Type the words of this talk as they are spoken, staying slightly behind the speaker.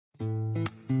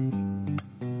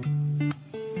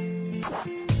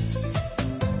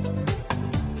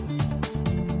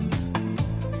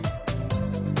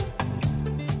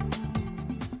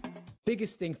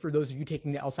biggest thing for those of you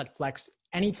taking the LSAT Flex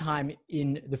anytime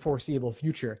in the foreseeable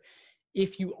future,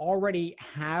 if you already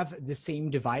have the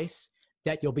same device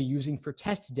that you'll be using for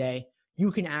test day,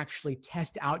 you can actually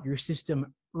test out your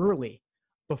system early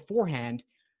beforehand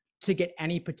to get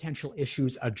any potential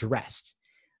issues addressed.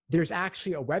 There's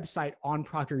actually a website on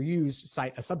ProctorU's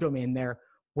site, a subdomain there,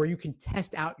 where you can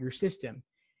test out your system.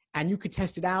 And you could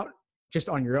test it out just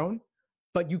on your own,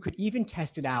 but you could even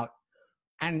test it out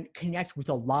and connect with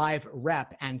a live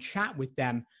rep and chat with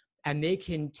them, and they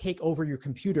can take over your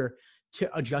computer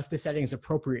to adjust the settings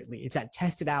appropriately. It's at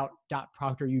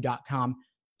testitout.proctoru.com,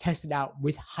 test it out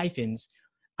with hyphens.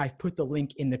 I've put the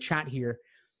link in the chat here.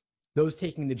 Those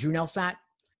taking the June LSAT,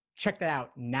 check that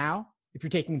out now. If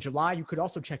you're taking July, you could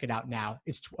also check it out now.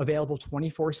 It's available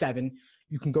 24/7.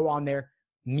 You can go on there,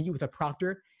 meet with a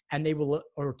proctor, and they will,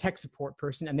 or tech support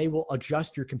person, and they will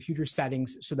adjust your computer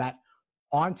settings so that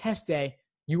on test day,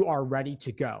 you are ready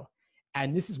to go.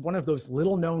 And this is one of those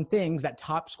little known things that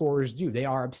top scorers do. They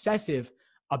are obsessive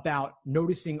about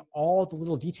noticing all the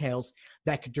little details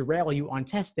that could derail you on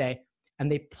test day,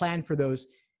 and they plan for those,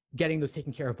 getting those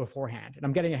taken care of beforehand. And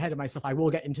I'm getting ahead of myself. I will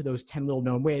get into those 10 little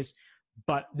known ways,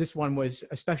 but this one was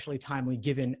especially timely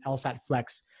given LSAT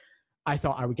Flex. I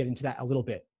thought I would get into that a little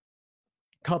bit.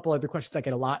 A couple other questions I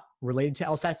get a lot related to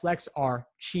LSAT Flex are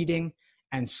cheating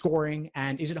and scoring,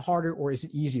 and is it harder or is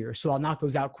it easier? So I'll knock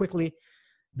those out quickly,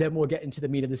 then we'll get into the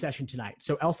meat of the session tonight.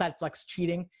 So LSAT Flex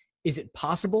cheating, is it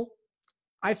possible?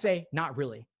 I'd say not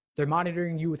really. They're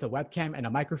monitoring you with a webcam and a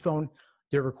microphone.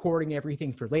 They're recording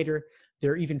everything for later.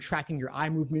 They're even tracking your eye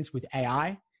movements with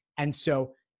AI. And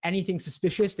so anything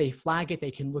suspicious, they flag it,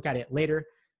 they can look at it later.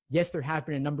 Yes, there have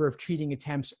been a number of cheating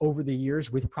attempts over the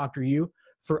years with ProctorU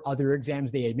for other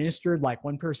exams they administered. Like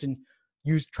one person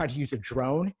tried to use a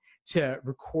drone to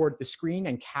record the screen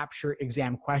and capture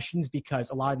exam questions,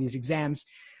 because a lot of these exams,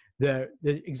 the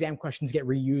exam questions get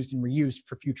reused and reused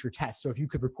for future tests. So if you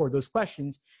could record those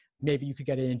questions, maybe you could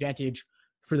get an advantage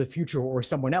for the future, or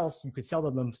someone else, you could sell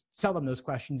them those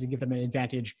questions and give them an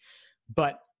advantage.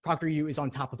 But ProctorU is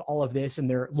on top of all of this, and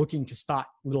they're looking to spot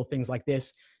little things like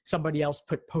this. Somebody else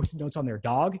put Post-it notes on their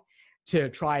dog to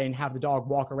try and have the dog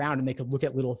walk around, and they could look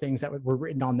at little things that were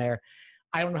written on there.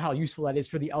 I don't know how useful that is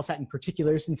for the LSAT in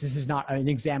particular, since this is not an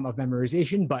exam of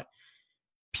memorization, but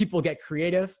people get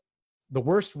creative. The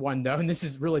worst one, though, and this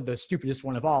is really the stupidest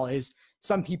one of all, is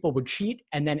some people would cheat,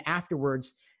 and then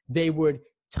afterwards they would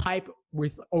type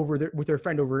with their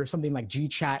friend over something like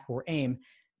GChat or AIM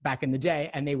back in the day,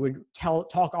 and they would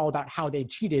talk all about how they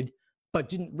cheated, but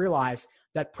didn't realize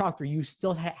that ProctorU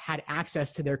still had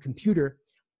access to their computer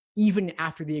even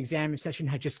after the exam session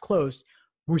had just closed.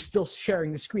 We're still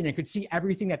sharing the screen and could see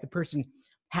everything that the person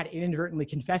had inadvertently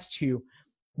confessed to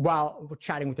while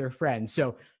chatting with their friends.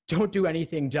 So don't do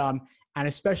anything dumb. And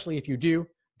especially if you do,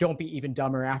 don't be even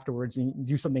dumber afterwards and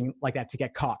do something like that to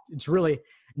get caught. It's really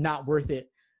not worth it.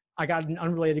 I got an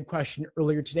unrelated question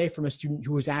earlier today from a student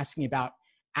who was asking about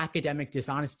academic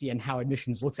dishonesty and how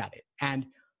admissions looks at it. And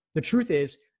the truth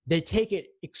is, they take it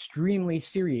extremely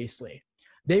seriously.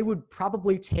 They would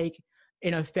probably take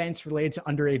an offense related to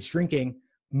underage drinking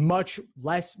much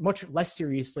less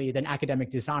seriously than academic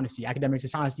dishonesty. Academic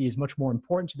dishonesty is much more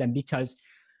important to them, because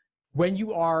when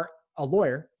you are a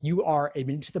lawyer, you are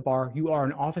admitted to the bar, you are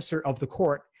an officer of the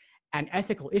court, and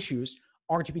ethical issues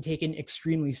are to be taken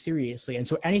extremely seriously. And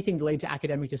so anything related to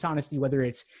academic dishonesty, whether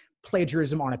it's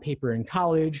plagiarism on a paper in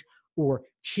college or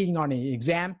cheating on an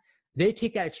exam, they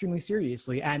take that extremely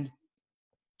seriously. And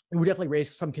it would definitely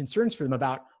raise some concerns for them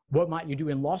about what might you do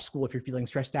in law school if you're feeling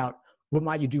stressed out? What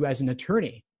might you do as an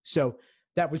attorney? So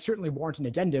that would certainly warrant an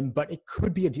addendum, but it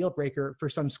could be a deal breaker for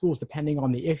some schools depending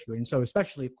on the issue. And so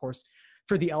especially, of course,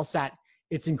 for the LSAT,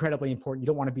 it's incredibly important. You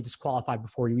don't want to be disqualified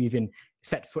before you even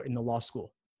set foot in the law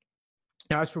school.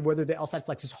 Now, as for whether the LSAT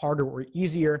Flex is harder or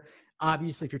easier,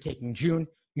 obviously, if you're taking June,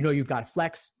 you know you've got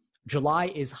Flex. July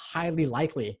is highly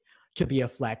likely to be a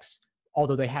Flex,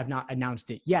 although they have not announced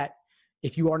it yet.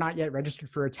 If you are not yet registered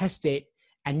for a test date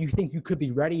and you think you could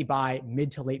be ready by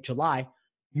mid to late July,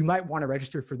 you might want to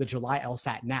register for the July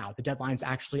LSAT now. The deadline's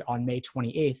actually on May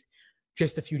 28th,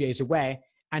 just a few days away,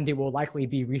 and it will likely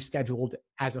be rescheduled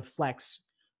as a Flex.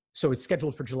 So it's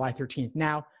scheduled for July 13th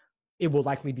now. It will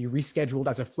likely be rescheduled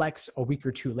as a Flex a week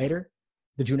or two later.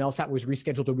 The June LSAT was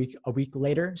rescheduled a week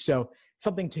later. So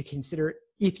something to consider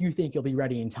if you think you'll be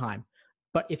ready in time.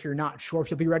 But if you're not sure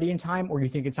if you'll be ready in time, or you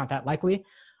think it's not that likely,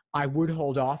 I would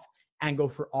hold off and go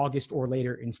for August or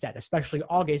later instead. Especially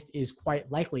August is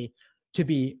quite likely to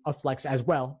be a Flex as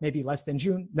well. Maybe less than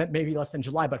June, maybe less than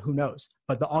July, but who knows?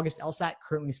 But the August LSAT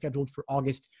currently scheduled for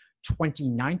August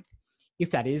 29th.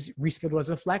 If that is rescheduled as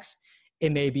a Flex,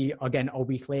 it may be, again, a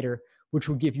week later, which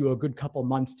will give you a good couple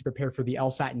months to prepare for the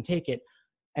LSAT and take it.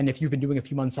 And if you've been doing a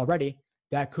few months already,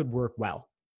 that could work well.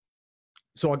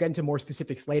 So I'll get into more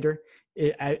specifics later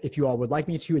if you all would like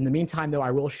me to. In the meantime, though,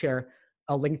 I will share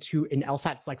a link to an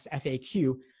LSAT Flex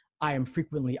FAQ I am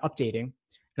frequently updating.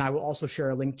 And I will also share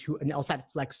a link to an LSAT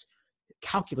Flex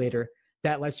calculator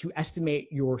that lets you estimate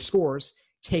your scores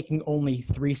taking only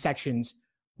 3 sections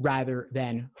rather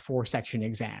than 4 section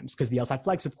exams. Because the LSAT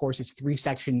Flex, of course, it's 3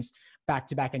 sections back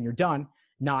to back and you're done,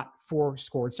 not 4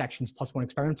 scored sections plus 1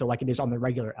 experimental like it is on the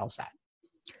regular LSAT.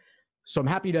 So I'm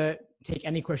happy to take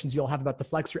any questions you all have about the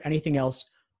Flex or anything else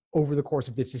over the course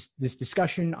of this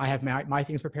discussion. I have my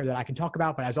things prepared that I can talk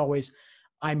about, but as always,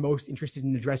 I'm most interested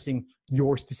in addressing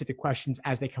your specific questions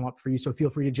as they come up for you. So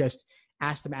feel free to just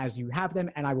ask them as you have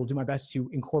them, and I will do my best to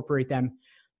incorporate them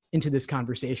into this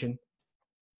conversation.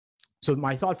 So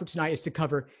my thought for tonight is to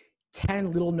cover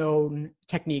 10 little known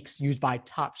techniques used by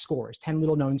top scorers, 10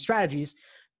 little known strategies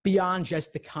beyond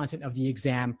just the content of the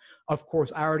exam. Of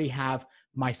course, I already have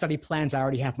my study plans. I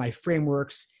already have my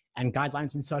frameworks and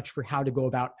guidelines and such for how to go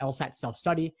about LSAT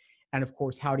self-study, and of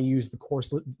course, how to use the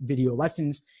course video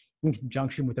lessons in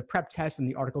conjunction with the prep test and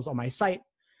the articles on my site.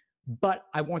 But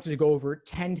I wanted to go over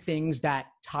 10 things that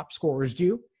top scorers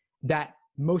do that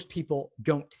most people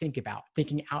don't think about,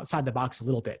 thinking outside the box a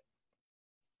little bit.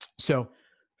 So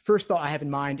first thought I have in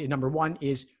mind, number 1,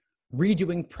 is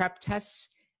redoing prep tests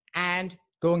and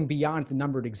going beyond the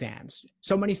numbered exams.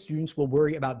 So many students will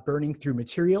worry about burning through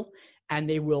material, and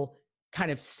they will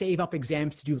kind of save up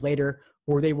exams to do later,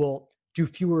 or they will do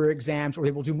fewer exams, or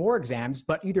they will do more exams.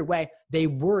 But either way, they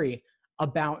worry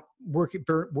about working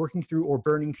through or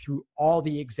burning through all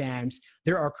the exams.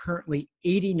 There are currently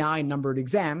 89 numbered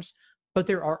exams, but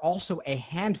there are also a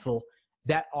handful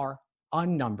that are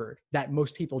unnumbered that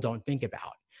most people don't think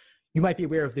about. You might be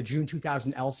aware of the June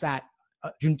 2007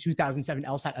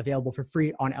 LSAT available for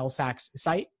free on LSAC's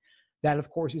site. That, of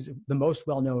course, is the most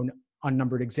well-known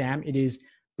unnumbered exam. It is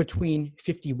between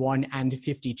 51 and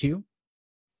 52.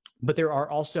 But there are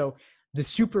also the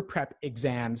super prep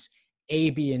exams,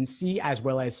 A, B, and C, as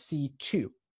well as C2,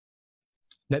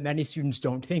 that many students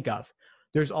don't think of.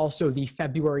 There's also the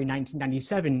February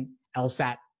 1997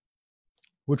 LSAT,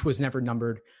 which was never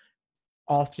numbered,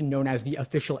 often known as the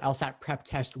official LSAT prep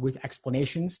test with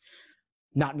explanations.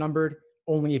 Not numbered,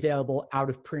 only available out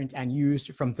of print and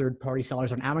used from third-party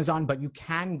sellers on Amazon, but you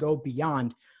can go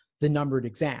beyond the numbered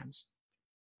exams.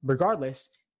 Regardless,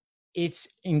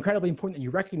 it's incredibly important that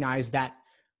you recognize that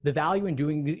the value in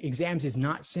doing the exams is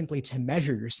not simply to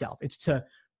measure yourself. It's to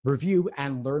review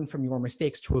and learn from your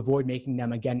mistakes to avoid making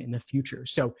them again in the future.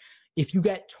 So if you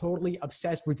get totally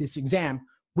obsessed with this exam,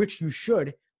 which you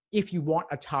should if you want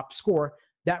a top score,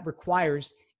 that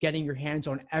requires getting your hands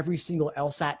on every single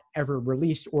LSAT ever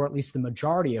released, or at least the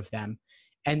majority of them,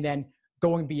 and then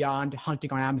going beyond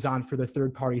hunting on Amazon for the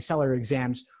third-party seller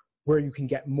exams, where you can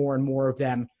get more and more of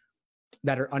them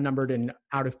that are unnumbered and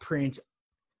out of print,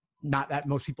 not that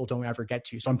most people don't ever get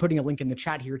to. So I'm putting a link in the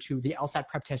chat here to the LSAT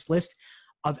prep test list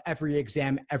of every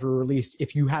exam ever released.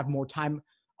 If you have more time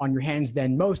on your hands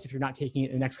than most, if you're not taking it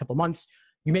in the next couple months,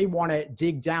 you may want to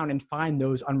dig down and find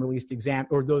those unreleased exams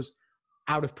or those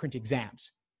out of print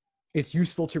exams. It's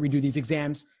useful to redo these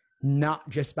exams, not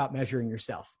just about measuring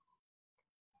yourself.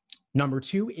 Number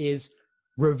 2 is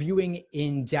reviewing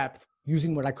in depth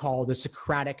using what I call the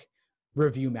Socratic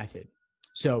review method.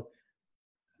 So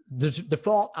the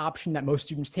default option that most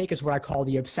students take is what I call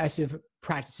the obsessive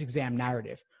practice exam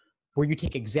narrative, where you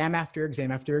take exam after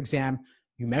exam after exam,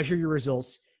 you measure your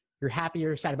results, you're happy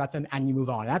or sad about them, and you move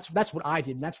on. That's what I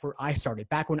did, and that's where I started.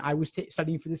 Back when I was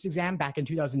studying for this exam back in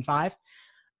 2005,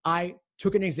 I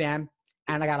took an exam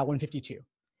and I got a 152.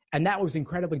 And that was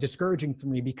incredibly discouraging for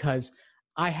me because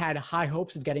I had high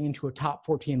hopes of getting into a top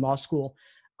 14 law school.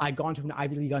 I'd gone to an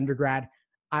Ivy League undergrad.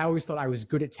 I always thought I was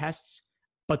good at tests,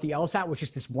 but the LSAT was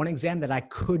just this one exam that I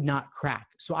could not crack.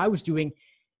 So I was doing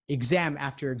exam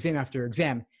after exam after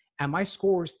exam, and my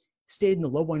scores stayed in the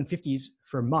low 150s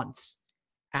for months.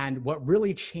 And what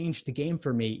really changed the game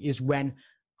for me is when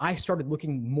I started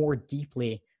looking more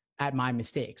deeply at my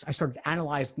mistakes. I started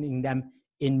analyzing them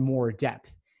in more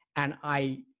depth, and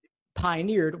I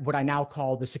pioneered what I now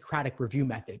call the Socratic review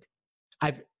method.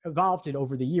 I've evolved it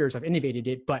over the years, I've innovated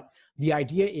it, but the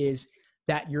idea is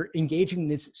that you're engaging in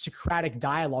this Socratic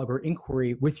dialogue or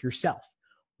inquiry with yourself,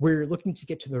 where you're looking to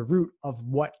get to the root of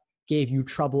what gave you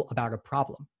trouble about a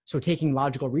problem. So taking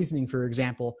logical reasoning, for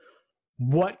example,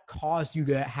 what caused you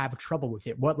to have trouble with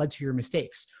it? What led to your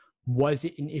mistakes? Was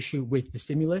it an issue with the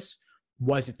stimulus?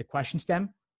 Was it the question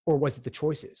stem? Or was it the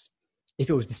choices? If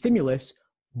it was the stimulus,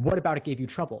 what about it gave you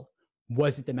trouble?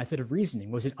 Was it the method of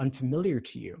reasoning? Was it unfamiliar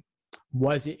to you?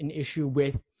 Was it an issue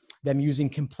with them using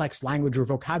complex language or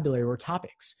vocabulary or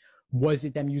topics? Was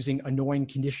it them using annoying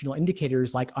conditional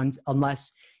indicators like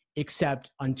unless,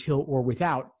 except, until, or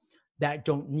without that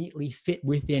don't neatly fit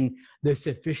within the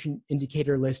sufficient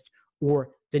indicator list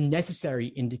or the necessary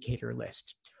indicator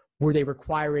list? Were they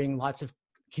requiring lots of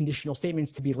conditional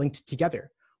statements to be linked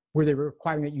together? Were they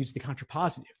requiring that you use the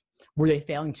contrapositive? Were they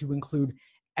failing to include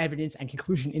evidence and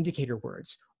conclusion indicator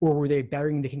words? Or were they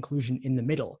burying the conclusion in the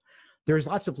middle? There's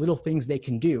lots of little things they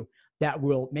can do that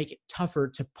will make it tougher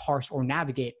to parse or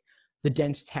navigate the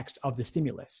dense text of the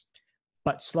stimulus.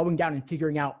 But slowing down and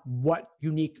figuring out what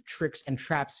unique tricks and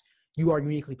traps you are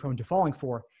uniquely prone to falling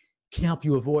for can help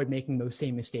you avoid making those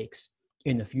same mistakes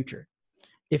in the future.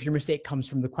 If your mistake comes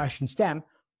from the question stem,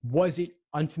 was it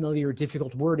unfamiliar or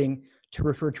difficult wording to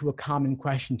refer to a common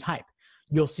question type?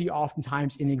 You'll see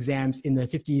oftentimes in exams in the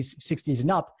 50s, 60s,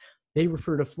 and up, they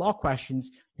refer to flaw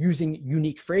questions using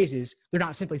unique phrases. They're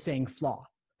not simply saying flaw.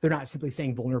 They're not simply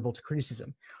saying vulnerable to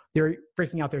criticism. They're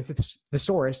breaking out their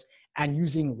thesaurus and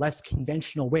using less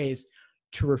conventional ways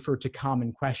to refer to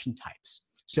common question types.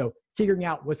 So figuring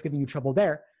out what's giving you trouble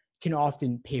there can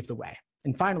often pave the way.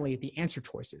 And finally, the answer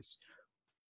choices.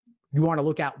 You want to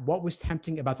look at what was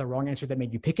tempting about the wrong answer that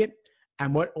made you pick it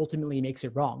and what ultimately makes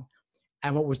it wrong,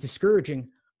 and what was discouraging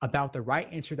about the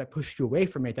right answer that pushed you away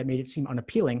from it, that made it seem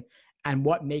unappealing, and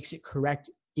what makes it correct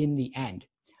in the end.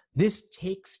 This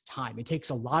takes time. It takes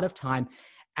a lot of time,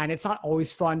 and it's not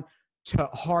always fun to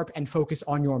harp and focus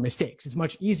on your mistakes. It's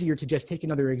much easier to just take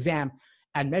another exam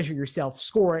and measure yourself,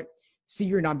 score it, see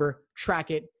your number,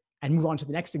 track it, and move on to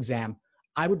the next exam.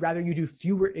 I would rather you do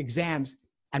fewer exams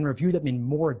and review them in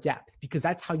more depth, because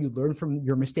that's how you learn from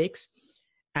your mistakes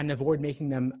and avoid making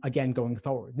them again going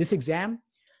forward. This exam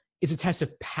is a test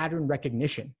of pattern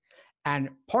recognition. And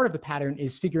part of the pattern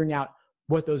is figuring out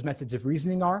what those methods of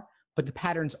reasoning are, but the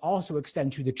patterns also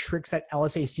extend to the tricks that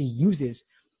LSAC uses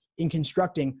in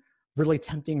constructing really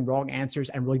tempting wrong answers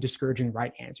and really discouraging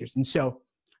right answers. And so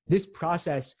this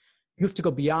process, you have to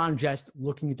go beyond just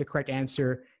looking at the correct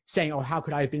answer, saying, oh, how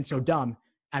could I have been so dumb,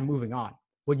 and moving on.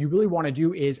 What you really want to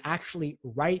do is actually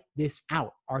write this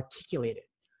out, articulate it,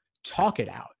 talk it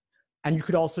out. And you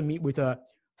could also meet with a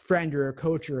friend or a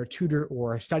coach or a tutor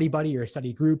or a study buddy or a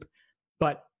study group,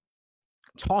 but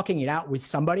talking it out with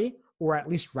somebody, or at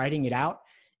least writing it out,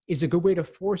 is a good way to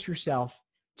force yourself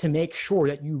to make sure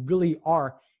that you really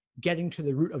are getting to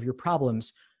the root of your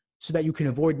problems so that you can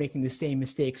avoid making the same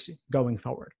mistakes going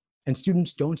forward. And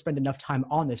students don't spend enough time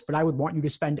on this, but I would want you to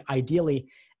spend ideally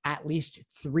at least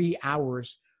 3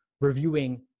 hours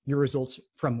reviewing your results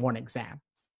from one exam.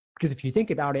 Because if you think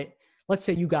about it, let's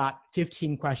say you got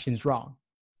 15 questions wrong.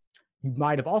 You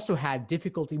might have also had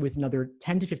difficulty with another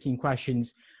 10 to 15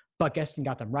 questions, but guessed and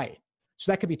got them right.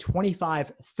 So that could be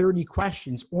 25, 30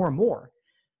 questions or more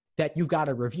that you've got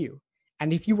to review.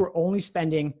 And if you were only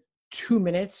spending 2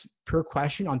 minutes per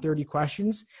question on 30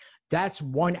 questions, that's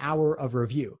 1 hour of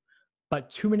review.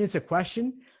 But 2 minutes a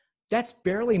question, that's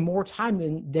barely more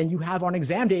time than you have on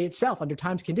exam day itself under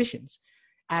timed conditions.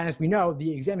 And as we know,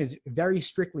 the exam is very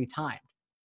strictly timed.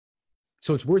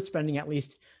 So it's worth spending at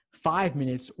least 5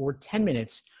 minutes or 10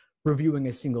 minutes reviewing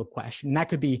a single question. And that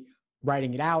could be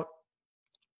writing it out,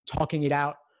 talking it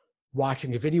out,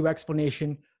 watching a video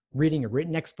explanation, reading a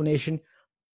written explanation,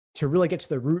 to really get to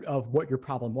the root of what your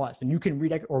problem was. And you can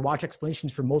read or watch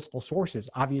explanations from multiple sources.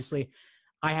 Obviously,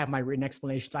 I have my written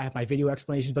explanations, I have my video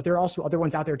explanations, but there are also other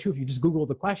ones out there too. If you just Google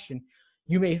the question,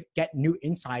 you may get new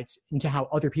insights into how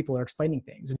other people are explaining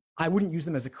things. I wouldn't use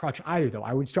them as a crutch either, though.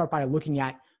 I would start by looking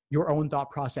at your own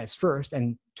thought process first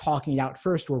and talking it out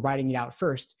first or writing it out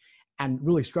first and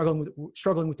really struggling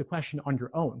with the question on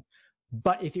your own.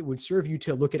 But if it would serve you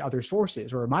to look at other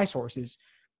sources or my sources,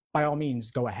 by all means,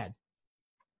 go ahead.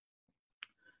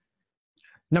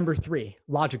 Number 3,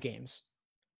 logic games.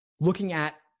 Looking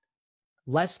at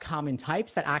less common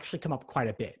types that actually come up quite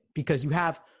a bit, because you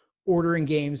have ordering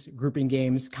games, grouping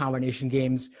games, combination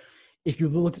games. If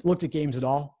you've looked at games at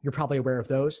all, you're probably aware of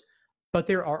those. But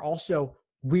there are also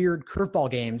weird curveball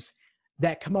games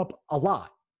that come up a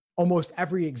lot. Almost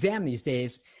every exam these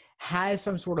days has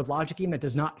some sort of logic game that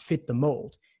does not fit the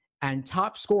mold. And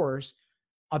top scorers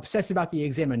obsess about the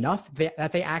exam enough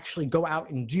that they actually go out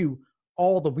and do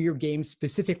all the weird games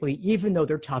specifically, even though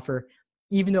they're tougher,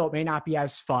 even though it may not be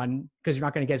as fun, because you're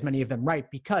not going to get as many of them right,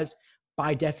 because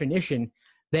by definition,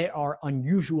 they are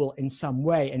unusual in some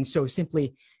way. And so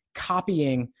simply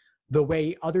copying the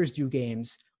way others do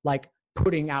games, like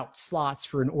putting out slots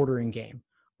for an ordering game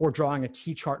or drawing a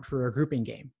T-chart for a grouping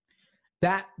game,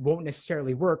 that won't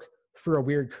necessarily work for a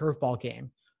weird curveball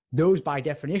game. Those, by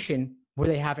definition, what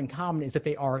they have in common is that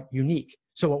they are unique.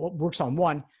 So what works on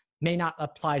one may not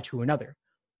apply to another.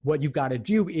 What you've got to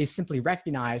do is simply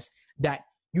recognize that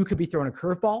you could be thrown a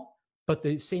curveball, but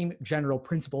the same general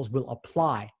principles will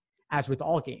apply as with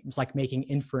all games, like making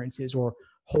inferences or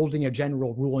holding a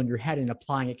general rule in your head and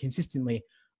applying it consistently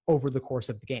over the course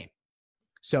of the game.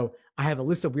 So I have a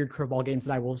list of weird curveball games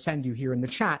that I will send you here in the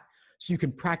chat so you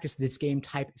can practice this game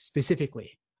type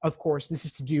specifically. Of course, this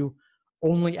is to do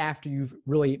only after you've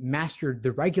really mastered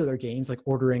the regular games like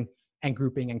ordering and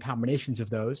grouping and combinations of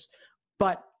those.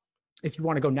 But if you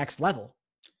want to go next level,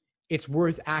 it's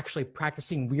worth actually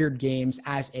practicing weird games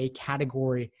as a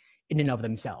category in and of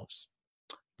themselves.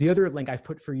 The other link I've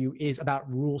put for you is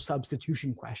about rule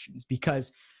substitution questions,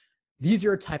 because these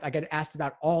are a type I get asked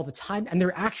about all the time, and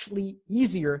they're actually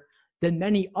easier than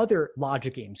many other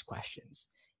logic games questions.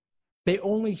 They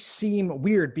only seem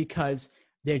weird because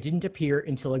they didn't appear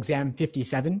until exam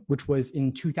 57, which was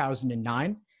in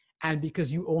 2009, and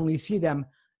because you only see them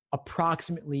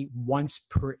approximately once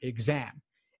per exam.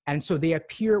 And so they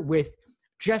appear with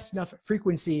just enough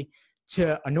frequency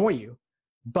to annoy you,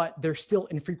 but they're still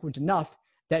infrequent enough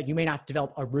that you may not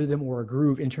develop a rhythm or a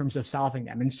groove in terms of solving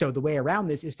them. And so the way around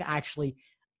this is to actually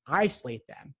isolate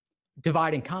them,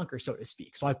 divide and conquer, so to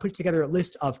speak. So I put together a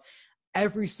list of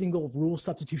every single rule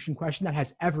substitution question that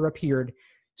has ever appeared,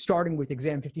 starting with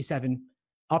exam 57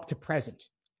 up to present.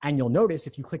 And you'll notice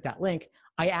if you click that link,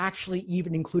 I actually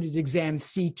even included exam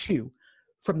C2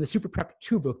 from the Super Prep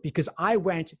 2 book, because I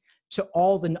went to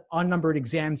all the unnumbered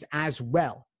exams as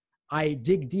well. I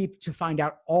dig deep to find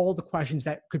out all the questions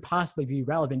that could possibly be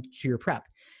relevant to your prep.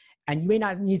 And you may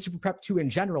not need Super Prep 2 in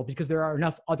general because there are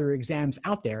enough other exams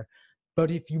out there.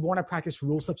 But if you want to practice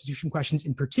rule substitution questions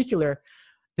in particular,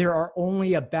 there are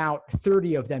only about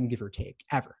 30 of them, give or take,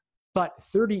 ever. But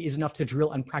 30 is enough to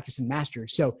drill and practice and master.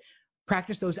 So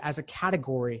practice those as a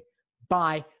category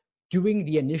by doing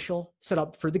the initial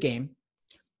setup for the game,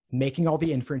 making all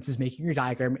the inferences, making your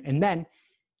diagram, and then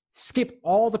skip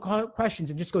all the questions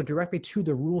and just go directly to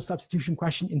the rule substitution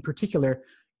question in particular.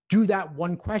 Do that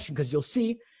one question, because you'll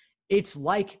see it's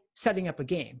like setting up a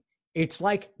game. It's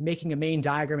like making a main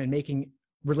diagram and making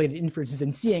related inferences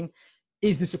and seeing,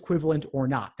 is this equivalent or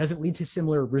not? Does it lead to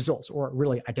similar results or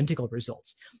really identical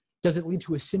results? Does it lead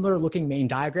to a similar looking main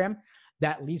diagram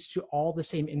that leads to all the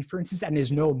same inferences and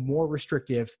is no more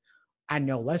restrictive and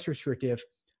no less restrictive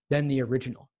than the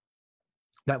original?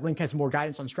 That link has more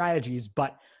guidance on strategies,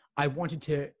 but I wanted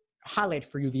to highlight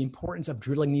for you the importance of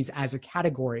drilling these as a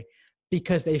category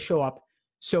because they show up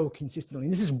so consistently.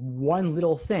 And this is one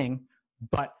little thing,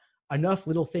 but enough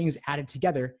little things added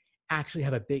together actually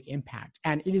have a big impact.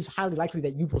 And it is highly likely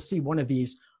that you will see one of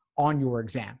these on your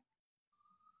exam.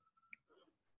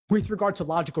 With regard to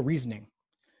logical reasoning,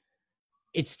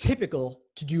 it's typical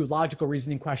to do logical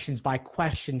reasoning questions by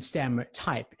question stem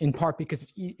type, in part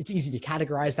because it's easy to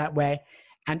categorize that way,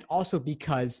 and also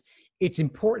because it's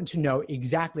important to know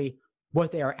exactly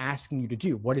what they are asking you to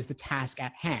do. What is the task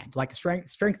at hand? Like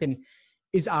strengthen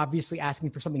is obviously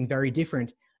asking for something very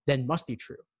different than must be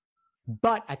true.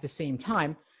 But at the same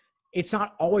time, it's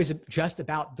not always just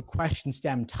about the question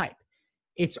stem type.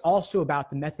 It's also about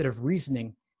the method of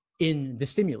reasoning in the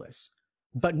stimulus.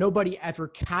 But nobody ever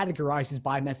categorizes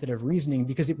by method of reasoning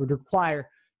because it would require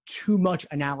too much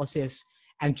analysis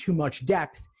and too much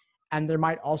depth. And there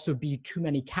might also be too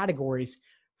many categories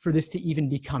for this to even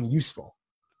become useful.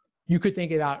 You could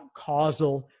think about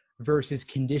causal versus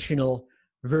conditional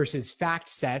versus fact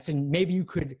sets, and maybe you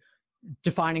could,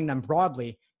 defining them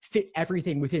broadly, fit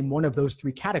everything within one of those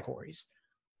three categories.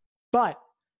 But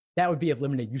that would be of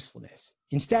limited usefulness.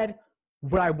 Instead,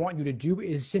 what I want you to do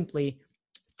is simply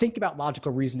think about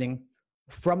logical reasoning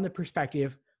from the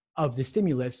perspective of the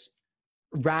stimulus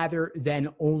rather than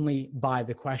only by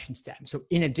the question stem. So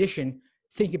in addition,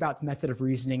 think about the method of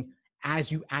reasoning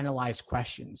as you analyze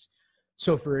questions.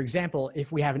 So for example,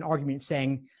 if we have an argument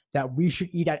saying that we should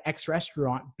eat at X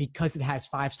restaurant because it has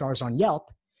 5 stars on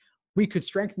Yelp, we could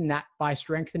strengthen that by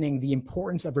strengthening the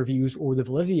importance of reviews or the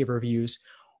validity of reviews.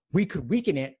 We could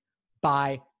weaken it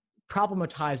by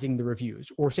problematizing the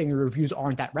reviews or saying the reviews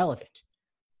aren't that relevant.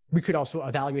 We could also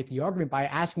evaluate the argument by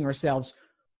asking ourselves,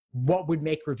 what would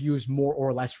make reviews more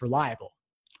or less reliable?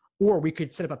 Or we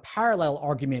could set up a parallel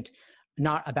argument,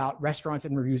 not about restaurants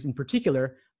and reviews in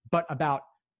particular, but about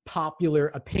popular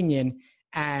opinion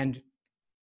and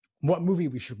what movie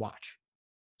we should watch.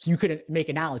 So you could make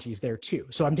analogies there too.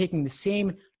 So I'm taking the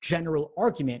same general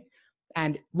argument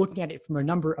and looking at it from a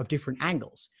number of different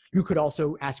angles. You could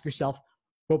also ask yourself,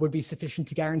 what would be sufficient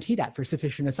to guarantee that for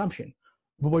sufficient assumption?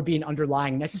 What would be an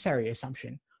underlying necessary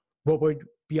assumption? What would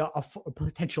be a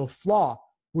potential flaw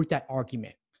with that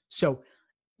argument? So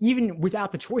even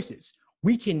without the choices,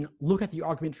 we can look at the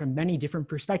argument from many different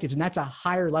perspectives. And that's a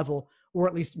higher level, or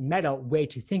at least meta way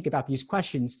to think about these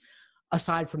questions,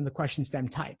 aside from the question stem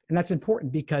type. And that's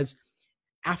important because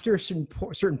after a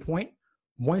certain point,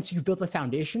 once you've built the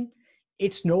foundation,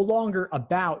 it's no longer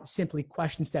about simply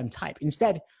question stem type.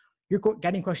 Instead, you're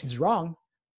getting questions wrong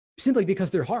simply because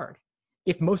they're hard.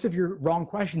 If most of your wrong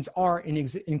questions are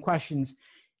in questions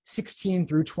 16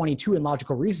 through 22 in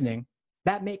logical reasoning,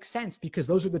 that makes sense because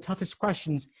those are the toughest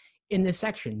questions in this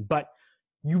section. But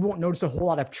you won't notice a whole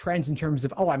lot of trends in terms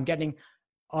of, oh, I'm getting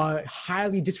a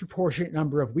highly disproportionate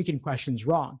number of weekend questions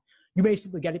wrong. You may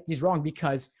simply get these wrong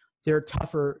because they're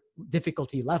tougher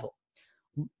difficulty level.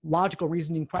 Logical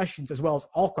reasoning questions, as well as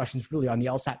all questions really on the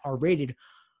LSAT, are rated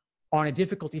on a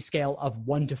difficulty scale of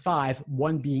 1 to 5,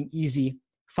 1 being easy,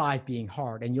 5 being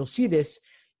hard. And you'll see this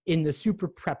in the Super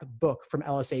Prep book from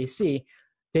LSAC.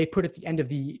 They put at the end of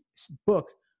the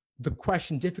book the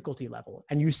question difficulty level.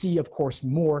 And you see, of course,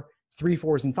 more 3,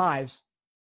 4s, and 5s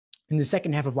in the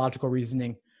second half of logical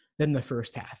reasoning than the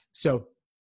first half. So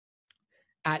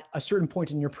at a certain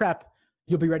point in your prep,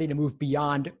 you'll be ready to move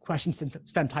beyond question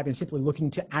stem type and simply looking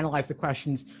to analyze the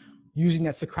questions using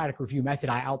that Socratic review method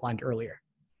I outlined earlier.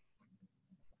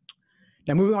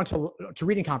 Now, moving on to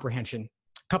reading comprehension,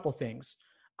 a couple things.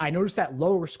 I noticed that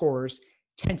lower scores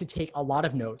tend to take a lot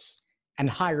of notes and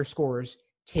higher scores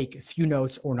take few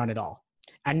notes or none at all.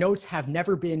 And notes have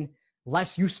never been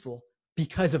less useful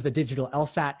because of the digital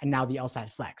LSAT and now the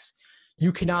LSAT Flex.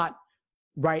 You cannot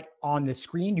write on the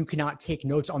screen. You cannot take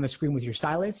notes on the screen with your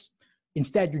stylus.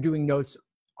 Instead, you're doing notes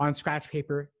on scratch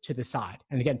paper to the side.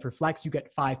 And again, for Flex, you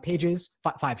get 5 pages,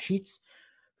 5 sheets.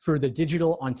 For the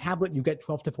digital on tablet, you get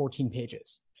 12 to 14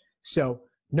 pages. So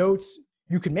notes,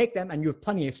 you can make them and you have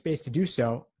plenty of space to do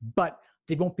so, but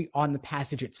they won't be on the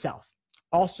passage itself.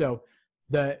 Also,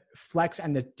 the Flex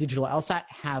and the digital LSAT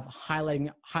have highlighting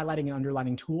and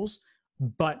underlining tools,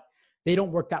 but they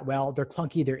don't work that well. They're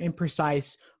clunky, they're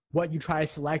imprecise. What you try to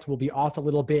select will be off a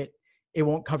little bit. It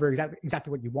won't cover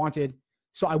exactly what you wanted.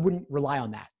 So I wouldn't rely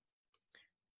on that.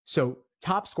 So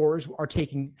top scorers are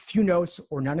taking few notes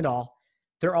or none at all.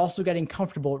 They're also getting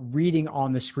comfortable reading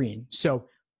on the screen. So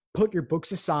put your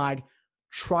books aside,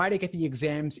 try to get the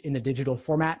exams in the digital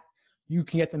format. You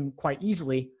can get them quite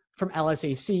easily from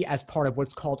LSAC as part of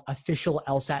what's called Official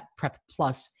LSAT Prep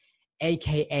Plus,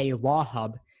 aka Law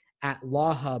Hub, at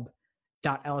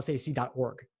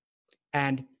lawhub.lsac.org.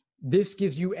 And this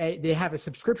gives you they have a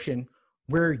subscription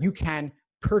where you can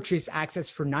purchase access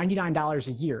for $99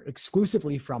 a year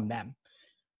exclusively from them.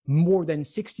 More than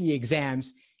 60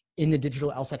 exams in the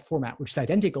digital LSAT format, which is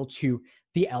identical to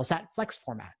the LSAT Flex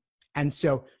format. And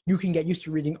so you can get used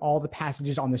to reading all the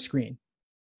passages on the screen.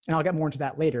 And I'll get more into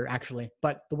that later, actually.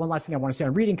 But the one last thing I want to say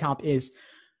on reading comp is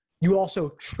you also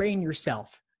train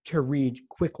yourself to read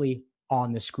quickly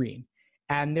on the screen.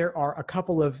 And there are a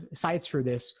couple of sites for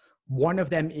this. One of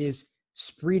them is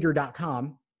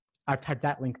Spreeder.com. I've typed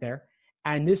that link there.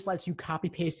 And this lets you copy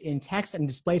paste in text and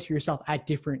display to yourself at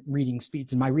different reading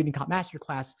speeds. And my reading comp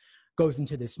masterclass goes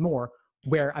into this more,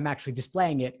 where I'm actually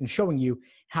displaying it and showing you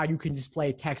how you can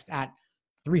display text at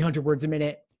 300 words a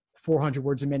minute, 400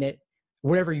 words a minute,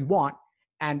 whatever you want,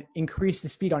 and increase the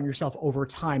speed on yourself over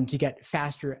time to get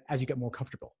faster as you get more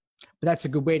comfortable. But that's a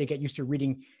good way to get used to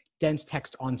reading dense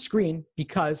text on screen,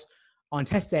 because on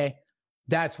test day,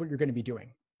 that's what you're going to be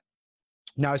doing.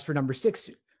 Now, as for number 6,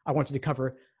 I wanted to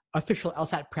cover Official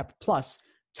LSAT Prep Plus.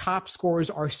 Top scores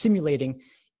are simulating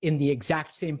in the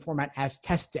exact same format as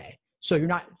test day. So you're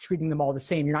not treating them all the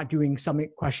same. You're not doing some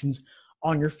questions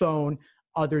on your phone,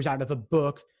 others out of a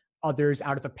book, others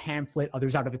out of a pamphlet,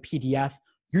 others out of a PDF.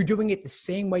 You're doing it the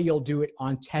same way you'll do it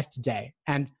on test day.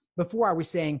 And before I was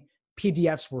saying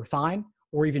PDFs were fine,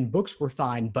 or even books were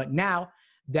fine, but now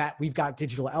that we've got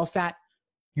digital LSAT,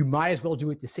 you might as well do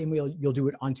it the same way you'll do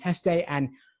it on test day. And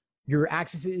your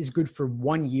access is good for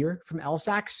 1 year from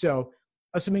LSAC. So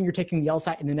assuming you're taking the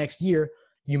LSAT in the next year,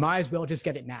 you might as well just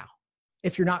get it now.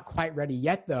 If you're not quite ready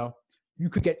yet, though, you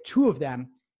could get 2 of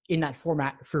them in that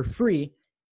format for free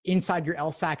inside your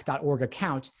lsac.org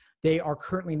account. They are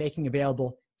currently making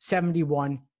available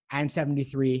 71 and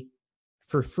 73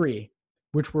 for free,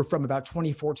 which were from about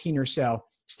 2014 or so,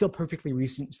 still perfectly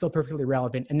recent, still perfectly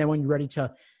relevant. And then when you're ready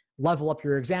to level up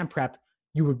your exam prep,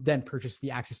 you would then purchase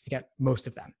the access to get most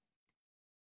of them.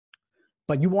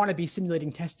 But you want to be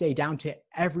simulating test day down to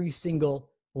every single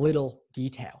little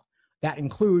detail. That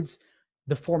includes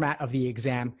the format of the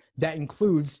exam. That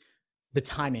includes the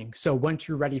timing. So once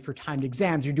you're ready for timed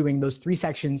exams, you're doing those 3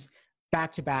 sections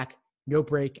back to back, no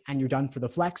break, and you're done for the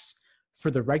Flex.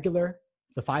 For the regular,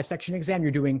 the 5-section exam,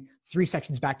 you're doing 3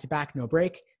 sections back to back, no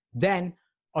break. then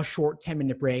a short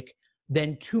 10-minute break,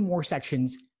 then 2 more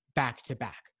sections back to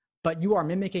back. But you are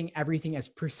mimicking everything as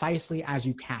precisely as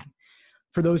you can.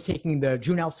 For those taking the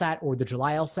June LSAT or the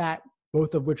July LSAT,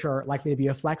 both of which are likely to be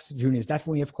a flex, June is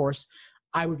definitely, of course,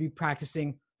 I would be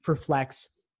practicing for flex,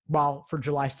 while for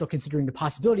July still considering the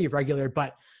possibility of regular.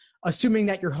 But assuming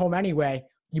that you're home anyway,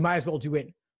 you might as well do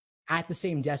it at the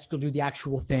same desk. You'll do the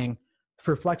actual thing.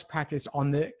 For flex practice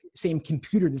on the same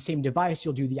computer, the same device,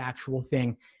 you'll do the actual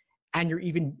thing, and you're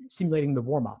even simulating the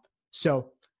warm-up.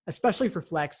 So especially for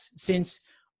flex, since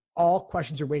all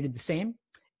questions are weighted the same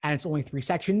and it's only 3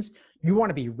 sections, you want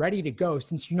to be ready to go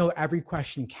since you know every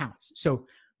question counts. So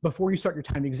before you start your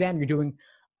timed exam, you're doing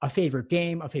a favorite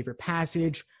game, a favorite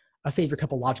passage, a favorite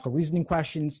couple logical reasoning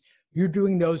questions. You're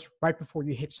doing those right before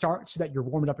you hit start so that you're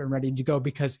warmed up and ready to go,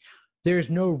 because there's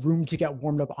no room to get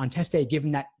warmed up on test day,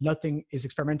 given that nothing is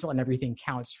experimental and everything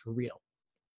counts for real.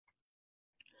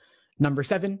 Number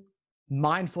 7,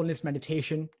 mindfulness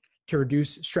meditation to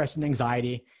reduce stress and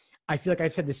anxiety. I feel like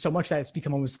I've said this so much that it's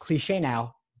become almost cliche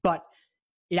now, but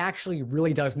it actually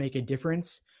really does make a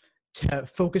difference to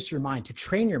focus your mind, to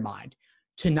train your mind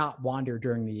to not wander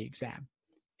during the exam.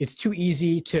 It's too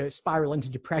easy to spiral into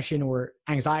depression or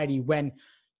anxiety when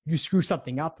you screw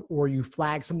something up or you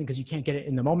flag something because you can't get it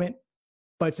in the moment.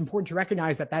 But it's important to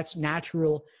recognize that that's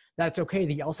natural, that's okay.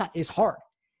 The LSAT is hard.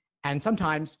 And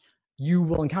sometimes you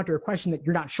will encounter a question that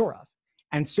you're not sure of.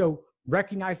 And so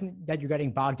recognizing that you're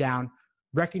getting bogged down,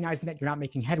 recognizing that you're not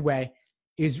making headway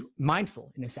is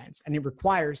mindful in a sense. And it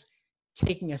requires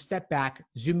taking a step back,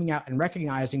 zooming out, and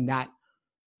recognizing that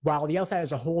while the LSAT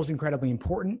as a whole is incredibly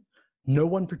important, no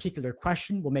one particular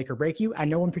question will make or break you, and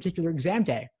no one particular exam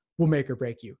day will make or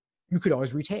break you. You could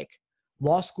always retake.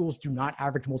 Law schools do not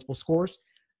average multiple scores.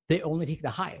 They only take the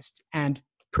highest. And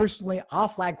personally, I'll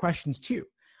flag questions too.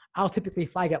 I'll typically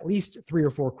flag at least 3 or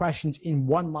 4 questions in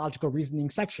one logical reasoning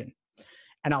section.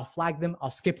 And I'll flag them,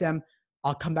 I'll skip them,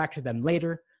 I'll come back to them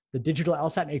later. The digital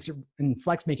LSAT makes it, and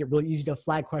Flex make it really easy to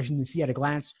flag questions and see at a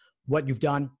glance what you've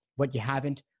done, what you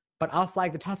haven't. But I'll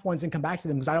flag the tough ones and come back to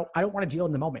them because I don't want to deal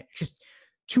in the moment. It's just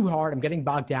too hard. I'm getting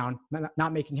bogged down,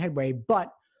 not making headway.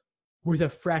 But with a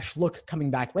fresh look coming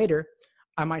back later,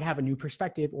 I might have a new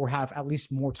perspective or have at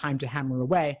least more time to hammer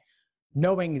away,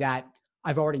 knowing that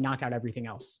I've already knocked out everything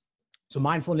else. So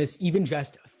mindfulness, even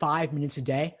just 5 minutes a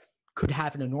day, could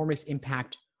have an enormous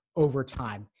impact over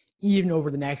time, even over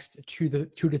the next 2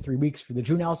 to 3 weeks for the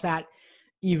June LSAT,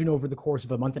 even over the course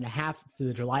of a month and a half for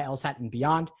the July LSAT and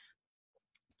beyond.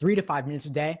 3 to 5 minutes a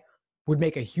day would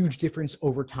make a huge difference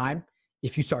over time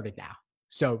if you started now.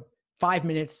 So 5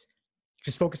 minutes,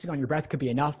 just focusing on your breath could be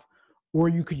enough, or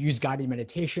you could use guided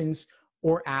meditations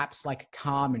or apps like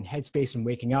Calm and Headspace and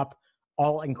Waking Up,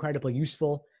 all incredibly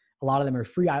useful. A lot of them are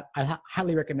free. I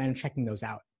highly recommend checking those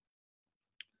out.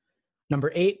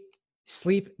 Number 8,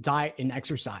 sleep, diet, and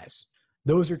exercise.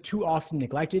 Those are too often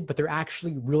neglected, but they're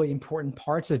actually really important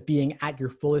parts of being at your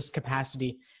fullest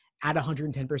capacity at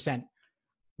 110%,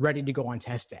 ready to go on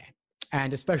test day.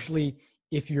 And especially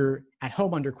if you're at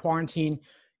home under quarantine,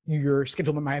 your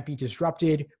schedule might be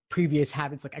disrupted. Previous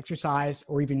habits like exercise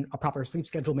or even a proper sleep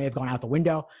schedule may have gone out the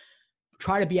window.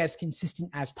 Try to be as consistent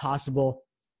as possible,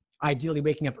 ideally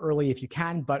waking up early if you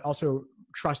can, but also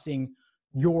trusting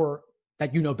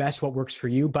that you know best what works for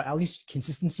you. But at least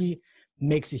consistency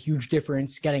makes a huge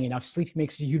difference. Getting enough sleep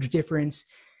makes a huge difference.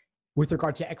 With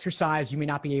regard to exercise, you may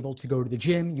not be able to go to the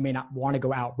gym. You may not want to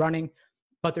go out running,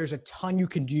 but there's a ton you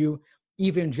can do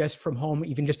even just from home,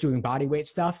 even just doing body weight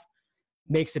stuff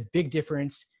makes a big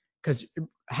difference, because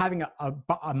having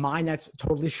a mind that's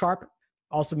totally sharp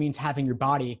also means having your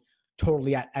body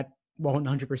totally at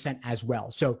 100% as well.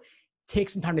 So take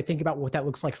some time to think about what that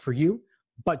looks like for you,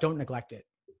 but don't neglect it.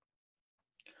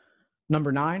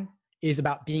 Number 9 is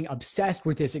about being obsessed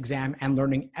with this exam and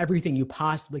learning everything you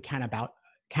possibly can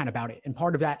about it. And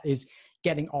part of that is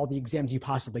getting all the exams you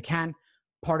possibly can.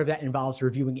 Part of that involves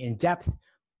reviewing in depth.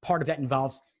 Part of that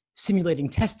involves simulating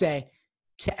test day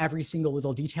to every single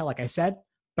little detail, like I said,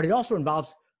 but it also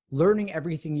involves learning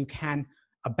everything you can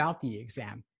about the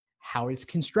exam, how it's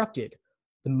constructed,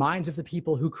 the minds of the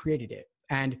people who created it.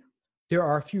 And there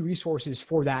are a few resources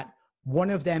for that. One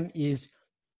of them is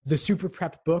the Super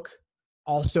Prep book,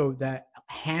 also the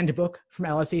handbook from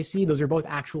LSAC. Those are both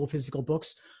actual physical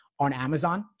books on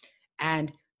Amazon.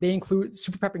 And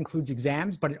Super Prep includes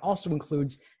exams, but it also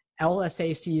includes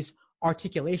LSAC's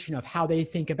articulation of how they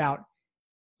think about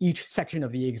each section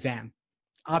of the exam.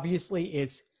 Obviously,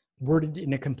 it's worded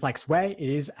in a complex way. It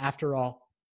is, after all,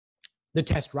 the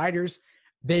test writers.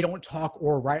 They don't talk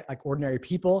or write like ordinary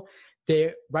people.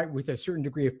 They write with a certain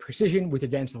degree of precision, with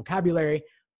advanced vocabulary,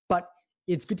 but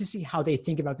it's good to see how they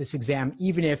think about this exam,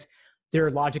 even if their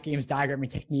logic games diagramming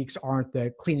techniques aren't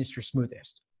the cleanest or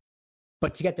smoothest.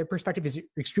 But to get their perspective is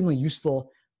extremely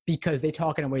useful because they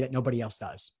talk in a way that nobody else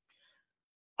does.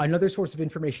 Another source of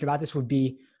information about this would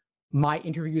be my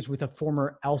interviews with a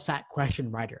former LSAT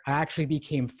question writer. I actually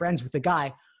became friends with a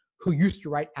guy who used to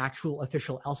write actual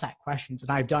official LSAT questions.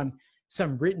 And I've done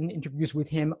some written interviews with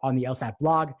him on the LSAT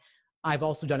blog. I've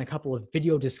also done a couple of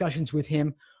video discussions with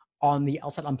him on the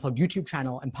LSAT Unplugged YouTube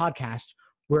channel and podcast,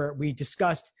 where we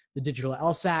discussed the digital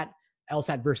LSAT,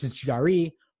 LSAT versus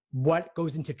GRE, what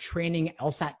goes into training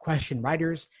LSAT question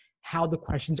writers, how the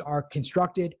questions are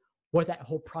constructed, what that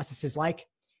whole process is like.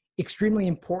 Extremely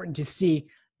important to see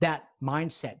that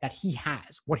mindset that he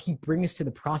has, what he brings to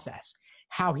the process,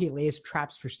 how he lays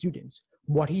traps for students,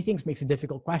 what he thinks makes a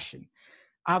difficult question.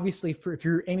 Obviously, if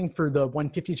you're aiming for the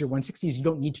 150s or 160s, you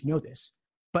don't need to know this,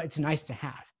 but it's nice to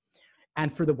have.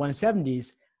 And for the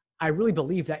 170s, I really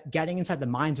believe that getting inside the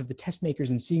minds of the test makers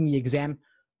and seeing the exam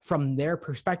from their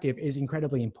perspective is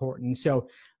incredibly important. So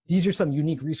these are some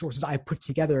unique resources I put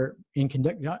together in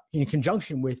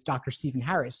conjunction with Dr. Stephen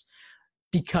Harris,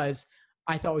 because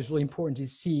I thought it was really important to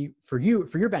see for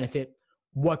your benefit,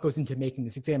 what goes into making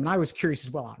this exam. And I was curious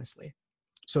as well, honestly.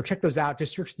 So check those out.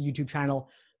 Just search the YouTube channel,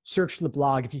 search the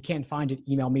blog. If you can't find it,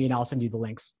 email me and I'll send you the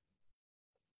links.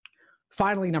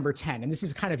 Finally, number 10, and this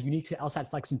is kind of unique to LSAT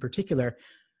Flex in particular,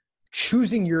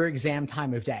 choosing your exam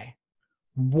time of day.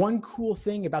 One cool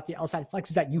thing about the LSAT Flex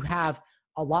is that you have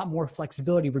a lot more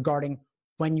flexibility regarding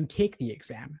when you take the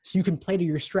exam. So you can play to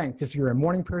your strengths. If you're a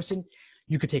morning person,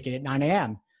 you could take it at 9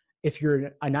 a.m. If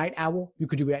you're a night owl, you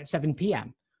could do it at 7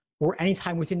 p.m. or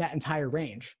anytime within that entire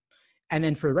range. And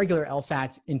then for regular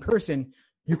LSATs in person,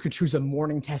 you could choose a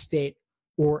morning test date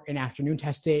or an afternoon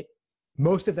test date.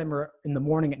 Most of them are in the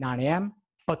morning at 9 a.m.,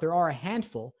 but there are a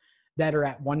handful that are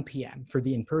at 1 p.m. for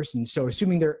the in-person. So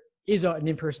assuming there is an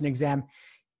in-person exam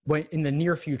when in the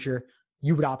near future,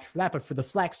 you would opt for that. But for the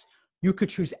Flex, you could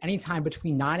choose any time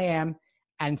between 9 a.m.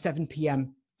 and 7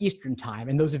 p.m. Eastern time.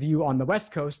 And those of you on the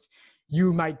West Coast,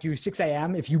 you might do 6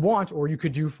 a.m. if you want, or you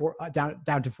could do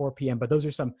down to 4 p.m. But those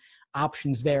are some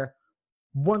options there.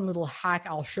 One little hack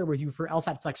I'll share with you for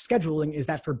LSAT Flex scheduling is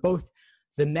that for both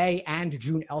the May and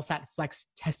June LSAT Flex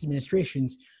test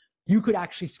administrations, you could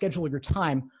actually schedule your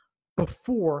time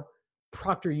before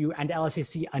ProctorU and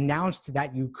LSAC announced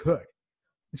that you could.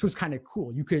 This was kind of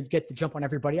cool. You could get the jump on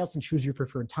everybody else and choose your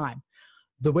preferred time.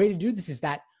 The way to do this is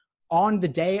that on the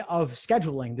day of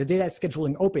scheduling, the day that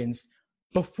scheduling opens,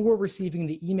 before receiving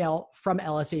the email from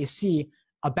LSAC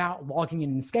about logging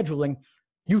in and scheduling,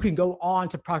 you can go on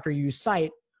to ProctorU's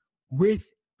site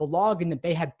with the login that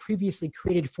they had previously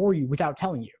created for you without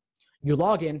telling you. You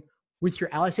log in with your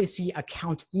LSAC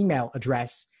account email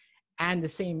address and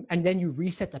then you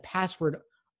reset the password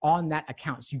on that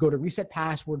account. So you go to reset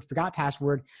password, forgot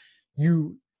password,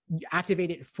 you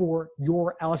activate it for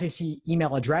your LSAC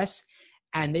email address,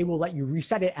 and they will let you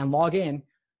reset it and log in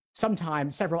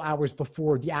sometime several hours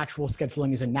before the actual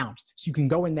scheduling is announced. So you can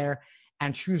go in there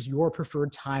and choose your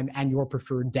preferred time and your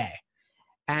preferred day.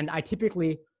 And I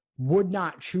typically would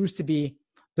not choose to be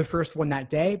the first one that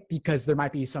day because there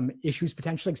might be some issues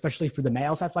potentially, especially for the May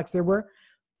LSAT Flex there were.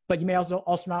 But you may also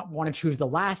not want to choose the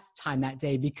last time that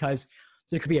day because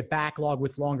there could be a backlog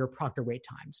with longer proctor wait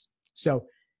times. So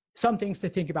some things to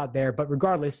think about there, but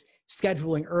regardless,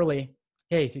 scheduling early,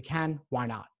 hey, if you can, why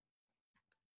not?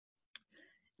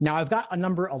 Now I've got a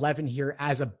number 11 here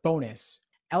as a bonus.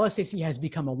 LSAC has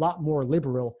become a lot more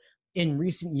liberal in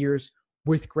recent years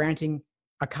with granting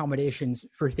accommodations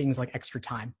for things like extra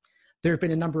time. There have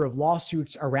been a number of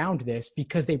lawsuits around this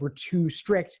because they were too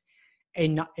strict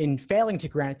in failing to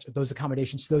grant those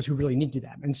accommodations to those who really needed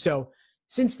them. And so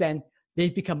since then,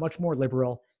 they've become much more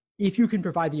liberal. If you can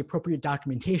provide the appropriate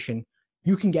documentation,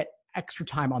 you can get extra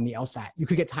time on the LSAT. You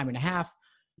could get time and a half,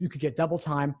 you could get double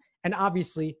time, and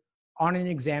obviously on an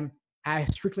exam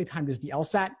as strictly timed as the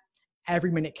LSAT,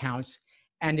 every minute counts.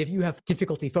 And if you have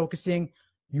difficulty focusing,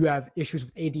 you have issues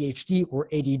with ADHD or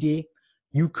ADD,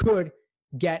 you could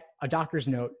get a doctor's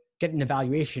note, get an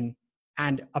evaluation,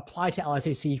 and apply to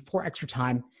LSAC for extra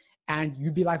time, and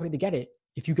you'd be likely to get it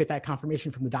if you get that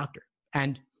confirmation from the doctor.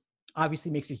 And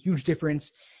obviously makes a huge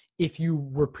difference if you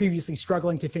were previously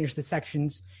struggling to finish the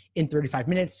sections in 35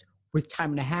 minutes. With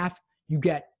time and a half, you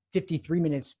get 53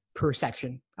 minutes per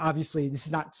section. Obviously, this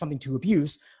is not something to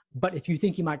abuse, but if you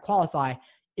think you might qualify,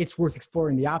 it's worth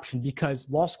exploring the option because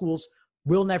law schools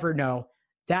will never know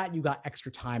that you got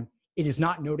extra time. It is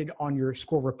not noted on your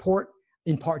score report,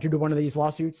 in part due to one of these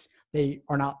lawsuits. They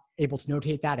are not able to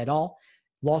notate that at all.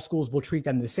 Law schools will treat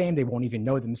them the same. They won't even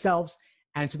know themselves.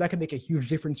 And so that can make a huge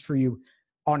difference for you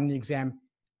on an exam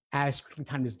as strictly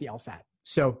timed as the LSAT.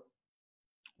 So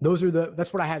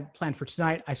that's what I had planned for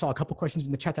tonight. I saw a couple questions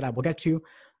in the chat that I will get to,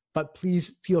 but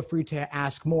please feel free to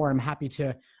ask more. I'm happy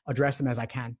to address them as I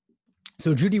can.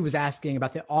 So Judy was asking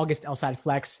about the August LSAT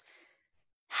flex.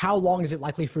 How long is it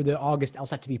likely for the August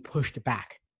LSAT to be pushed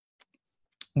back?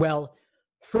 Well,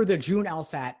 for the June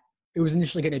LSAT, it was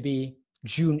initially going to be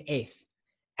June 8th,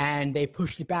 and they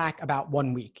pushed it back about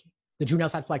 1 week. The June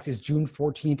LSAT flex is June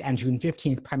 14th and June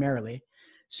 15th primarily.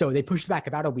 So they pushed it back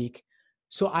about a week.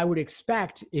 So I would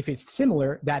expect, if it's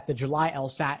similar, that the July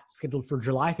LSAT scheduled for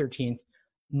July 13th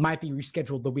might be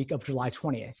rescheduled the week of July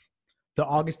 20th. The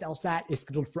August LSAT is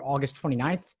scheduled for August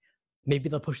 29th. Maybe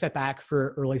they'll push that back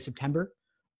for early September.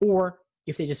 Or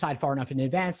if they decide far enough in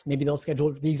advance, maybe they'll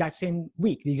schedule the exact same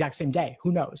week, the exact same day.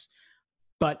 Who knows?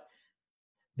 But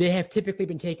they have typically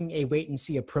been taking a wait and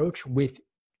see approach with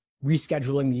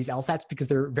rescheduling these LSATs because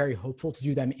they're very hopeful to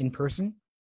do them in person.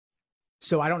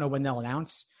 So I don't know when they'll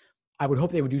announce. I would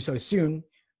hope they would do so soon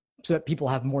so that people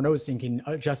have more notice and can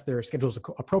adjust their schedules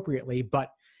appropriately.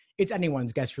 But it's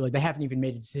anyone's guess, really. They haven't even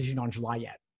made a decision on July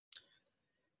yet.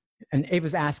 And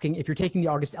Ava's asking, if you're taking the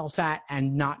August LSAT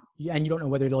and you don't know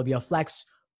whether it'll be a flex,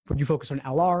 would you focus on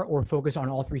LR or focus on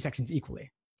all three sections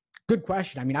equally? Good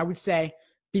question. I mean, I would say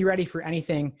be ready for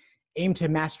anything, aim to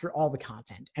master all the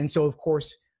content. And so, of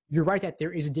course, you're right that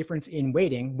there is a difference in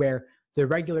weighting where the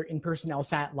regular in-person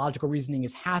LSAT logical reasoning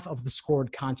is half of the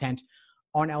scored content.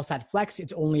 On LSAT Flex,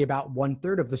 it's only about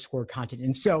 1/3 of the scored content.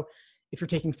 And so if you're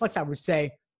taking Flex, I would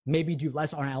say maybe do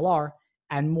less on LR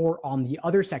and more on the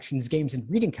other sections, games and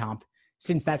reading comp,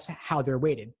 since that's how they're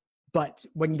weighted. But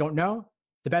when you don't know,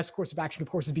 the best course of action, of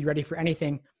course, is be ready for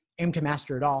anything, aim to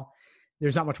master it all.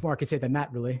 There's not much more I could say than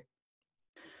that, really.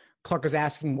 Clark is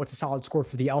asking, what's a solid score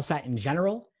for the LSAT in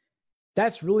general?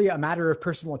 That's really a matter of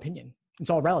personal opinion. It's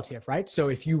all relative, right? So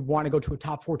if you want to go to a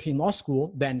top 14 law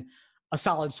school, then a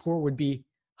solid score would be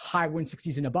high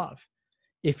 160s and above.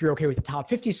 If you're okay with the top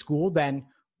 50 school, then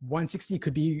 160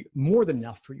 could be more than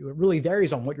enough for you. It really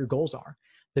varies on what your goals are.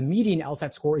 The median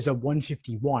LSAT score is a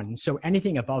 151. So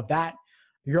anything above that,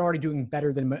 you're already doing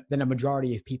better than a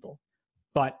majority of people.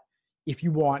 But if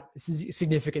you want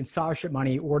significant scholarship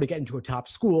money or to get into a top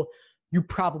school, you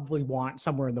probably want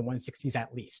somewhere in the 160s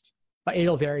at least. But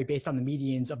it'll vary based on the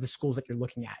medians of the schools that you're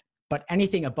looking at. But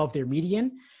anything above their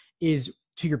median is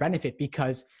to your benefit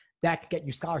because that can get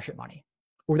you scholarship money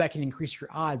or that can increase your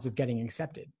odds of getting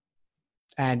accepted.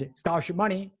 And scholarship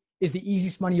money is the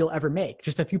easiest money you'll ever make.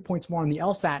 Just a few points more on the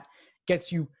LSAT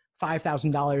gets you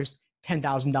 $5,000,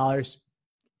 $10,000,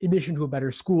 admission to a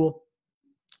better school.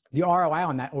 The ROI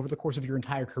on that over the course of your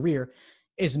entire career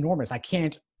is enormous. I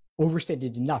can't overstate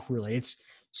it enough, really. It's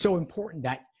so important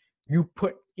that you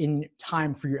put in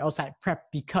time for your LSAT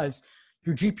prep because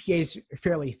your GPA is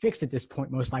fairly fixed at this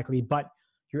point, most likely, but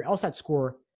your LSAT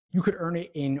score, you could earn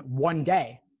it in 1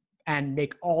 day and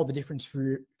make all the difference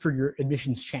for your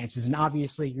admissions chances. And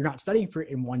obviously, you're not studying for it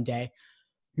in 1 day.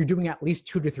 You're doing at least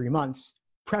 2 to 3 months,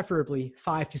 preferably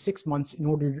 5 to 6 months in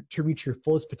order to reach your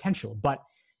fullest potential, but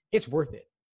it's worth it.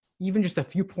 Even just a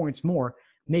few points more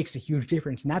makes a huge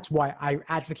difference. And that's why I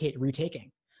advocate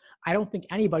retaking. I don't think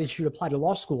anybody should apply to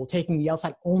law school taking the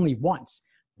LSAT only once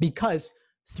because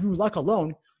through luck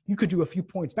alone, you could do a few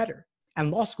points better.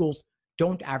 And law schools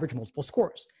don't average multiple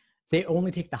scores. They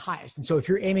only take the highest. And so if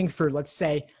you're aiming for, let's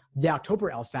say, the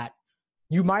October LSAT,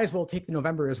 you might as well take the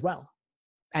November as well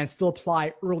and still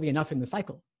apply early enough in the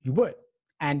cycle. You would.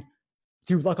 And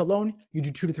through luck alone, you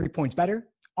do 2 to 3 points better.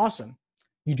 Awesome.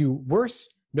 You do worse,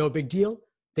 no big deal.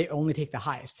 They only take the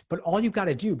highest. But all you've got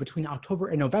to do between October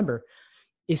and November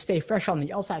is stay fresh on the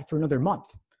LSAT for another month.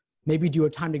 Maybe do a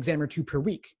timed exam or 2 per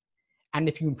week. And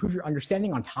if you improve your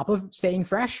understanding on top of staying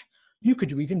fresh, you could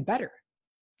do even better.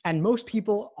 And most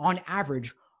people, on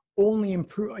average, only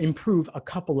improve a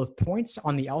couple of points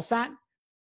on the LSAT,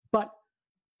 but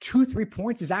 2-3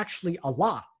 points is actually a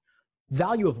lot.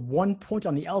 Value of 1 point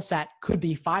on the LSAT could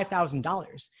be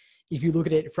 $5,000 if you look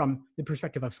at it from the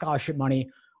perspective of scholarship money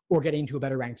or getting into a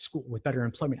better ranked school with better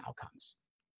employment outcomes.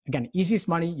 Again, easiest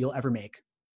money you'll ever make.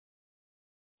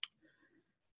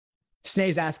 Snay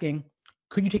is asking,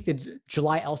 could you take the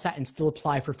July LSAT and still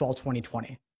apply for fall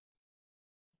 2020?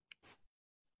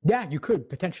 Yeah, you could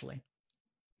potentially.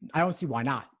 I don't see why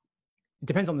not. It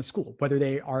depends on the school, whether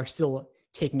they are still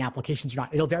taking applications or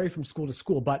not. It'll vary from school to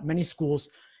school, but many schools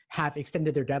have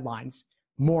extended their deadlines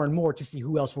more and more to see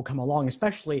who else will come along,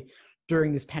 especially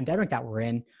during this pandemic that we're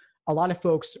in. A lot of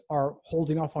folks are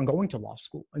holding off on going to law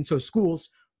school. And so schools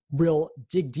will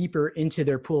dig deeper into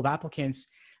their pool of applicants.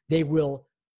 They will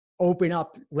open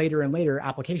up later and later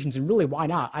applications. And really, why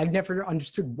not? I've never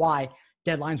understood why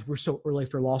deadlines were so early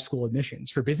for law school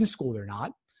admissions. For business school, they're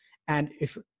not. And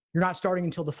if you're not starting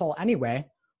until the fall anyway,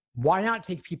 why not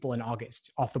take people in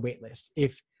August off the wait list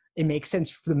if it makes sense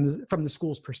from the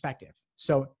school's perspective?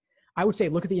 So I would say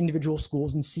look at the individual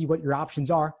schools and see what your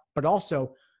options are, but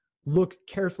also look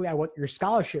carefully at what your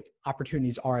scholarship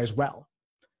opportunities are as well,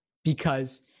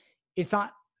 because it's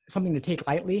not something to take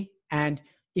lightly. And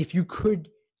if you could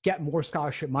get more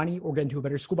scholarship money or get into a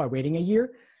better school by waiting a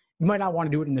year, you might not want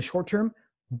to do it in the short term,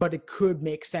 but it could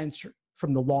make sense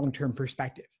from the long-term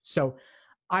perspective. So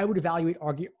I would evaluate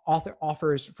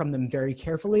offers from them very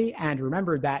carefully, and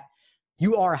remember that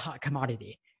you are a hot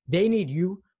commodity. They need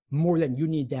you more than you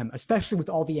need them, especially with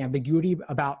all the ambiguity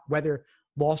about whether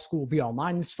law school will be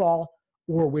online this fall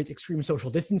or with extreme social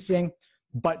distancing,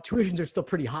 but tuitions are still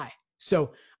pretty high.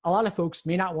 So a lot of folks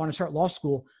may not want to start law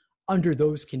school under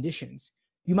those conditions.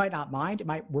 You might not mind, it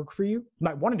might work for you. You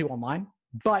might want to do online,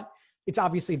 but it's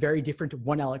obviously very different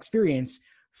 1L experience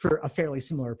for a fairly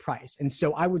similar price. And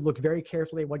so I would look very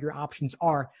carefully at what your options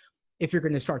are if you're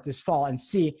going to start this fall and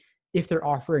see if they're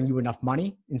offering you enough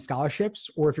money in scholarships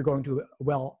or if you're going to a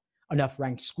well enough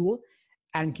ranked school,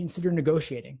 and consider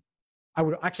negotiating. I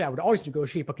would always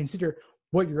negotiate, but consider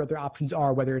what your other options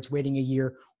are, whether it's waiting a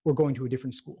year or going to a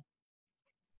different school.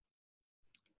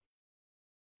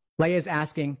 Leia is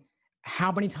asking,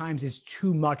 how many times is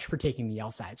too much for taking the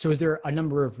LSAT? So is there a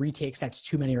number of retakes that's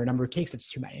too many or a number of takes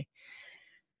that's too many?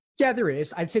 Yeah, there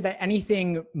is. I'd say that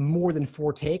anything more than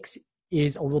 4 takes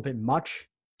is a little bit much.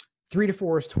 3 to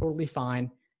 4 is totally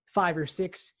fine. 5 or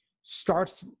 6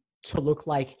 starts to look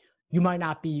like you might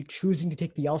not be choosing to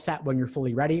take the LSAT when you're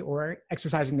fully ready or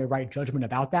exercising the right judgment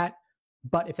about that.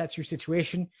 But if that's your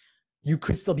situation, you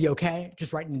could still be okay.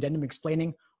 Just write an addendum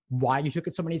explaining why you took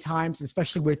it so many times,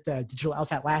 especially with the digital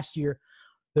LSAT last year,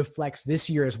 the Flex this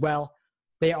year as well.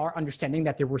 They are understanding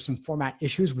that there were some format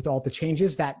issues with all the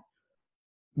changes that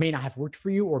may not have worked for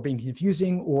you or being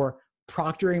confusing, or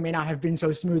proctoring may not have been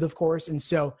so smooth, of course. And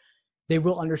so they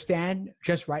will understand.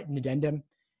 Just write an addendum.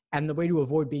 And the way to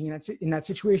avoid being in that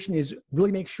situation is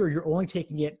really make sure you're only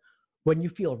taking it when you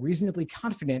feel reasonably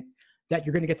confident that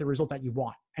you're going to get the result that you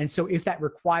want. And so if that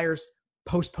requires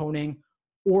postponing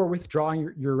or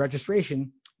withdrawing your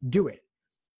registration, do it.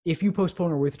 If you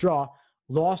postpone or withdraw,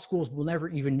 law schools will never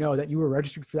even know that you were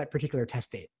registered for that particular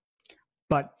test date.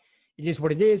 But it is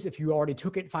what it is. If you already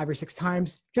took it 5 or 6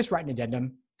 times, just write an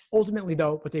addendum. Ultimately,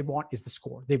 though, what they want is the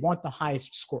score. They want the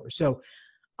highest score. So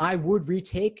I would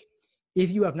retake if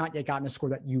you have not yet gotten a score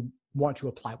that you want to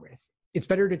apply with. It's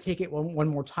better to take it one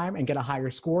more time and get a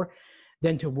higher score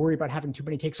than to worry about having too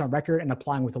many takes on record and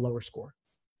applying with a lower score.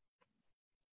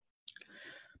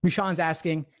 Mishan's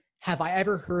asking, have I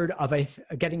ever heard of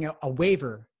getting a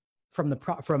waiver from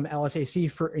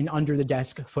LSAC for an under the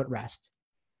desk footrest?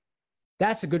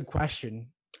 That's a good question.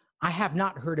 I have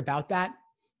not heard about that.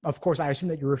 Of course, I assume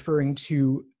that you're referring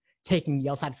to taking the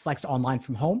LSAT Flex online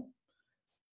from home.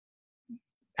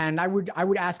 And I would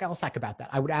ask LSAC about that.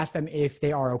 I would ask them if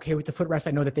they are okay with the footrest.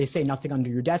 I know that they say nothing under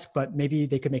your desk, but maybe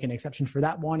they could make an exception for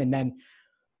that one. And then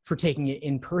for taking it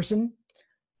in person,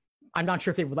 I'm not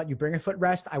sure if they would let you bring a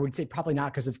footrest. I would say probably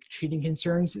not because of cheating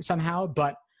concerns somehow,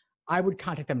 but I would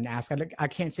contact them and ask. I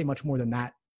can't say much more than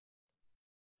that.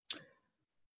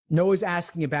 Noah's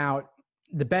asking about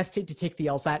the best date to take the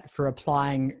LSAT for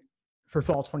applying for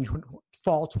fall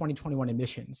 2021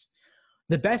 admissions.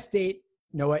 The best date,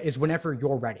 Noah, is whenever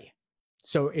you're ready.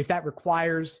 So if that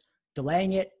requires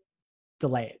delaying it,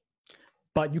 delay it.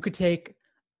 But you could take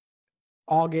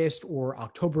August or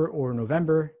October or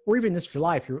November, or even this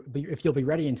July if you'll be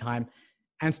ready in time,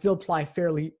 and still apply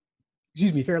fairly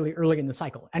early in the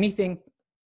cycle. Anything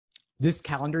this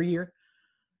calendar year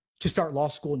to start law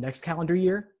school next calendar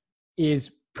year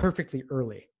is perfectly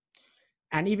early.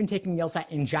 And even taking the LSAT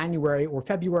in January or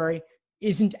February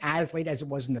isn't as late as it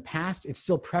was in the past. It's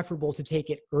still preferable to take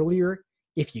it earlier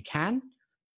if you can,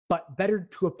 but better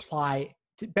to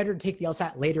take the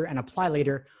LSAT later and apply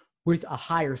later with a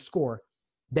higher score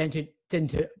than to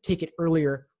take it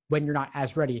earlier when you're not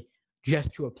as ready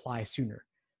just to apply sooner.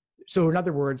 So in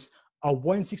other words, a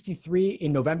 163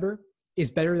 in November is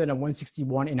better than a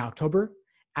 161 in October,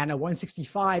 and a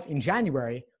 165 in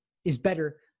January is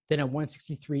better than a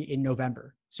 163 in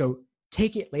November. So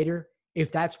take it later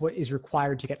if that's what is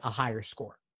required to get a higher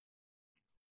score.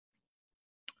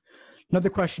 Another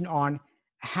question on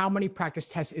how many practice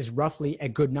tests is roughly a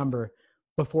good number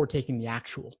before taking the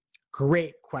actual?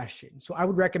 Great question. So I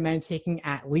would recommend taking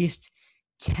at least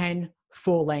 10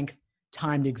 full-length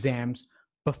timed exams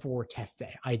before test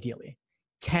day, ideally.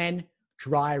 10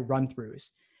 dry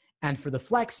run-throughs. And for the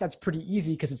flex, that's pretty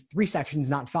easy because it's 3 sections,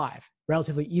 not 5.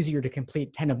 Relatively easier to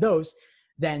complete 10 of those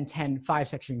than 10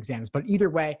 5-section exams. But either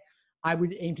way, I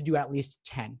would aim to do at least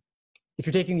 10. If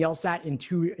you're taking the LSAT in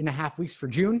 2.5 weeks for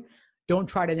June, don't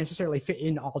try to necessarily fit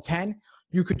in all 10.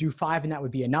 You could do 5 and that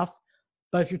would be enough.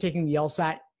 But if you're taking the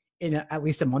LSAT in at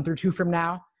least a month or 2 from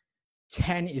now,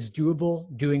 10 is doable,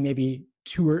 doing maybe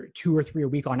two or three a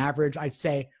week on average. I'd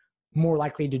say more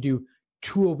likely to do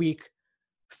 2 a week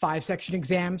 5-section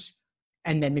exams,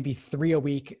 and then maybe 3 a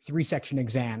week 3-section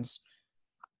exams,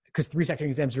 because 3-section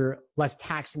exams are less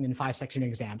taxing than 5-section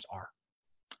exams are.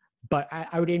 But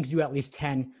I would aim to do at least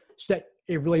 10 so that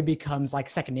it really becomes like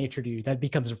second nature to you. That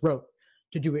becomes rote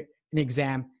to do an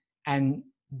exam and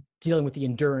dealing with the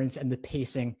endurance and the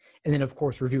pacing, and then of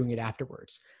course reviewing it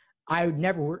afterwards. I would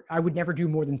never do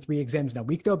more than 3 exams in a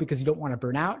week though, because you don't want to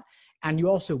burn out, and you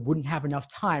also wouldn't have enough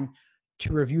time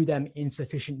to review them in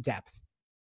sufficient depth.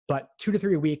 But 2 to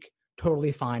 3 a week,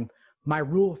 totally fine. My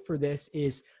rule for this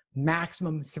is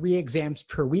maximum 3 exams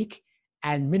per week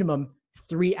and minimum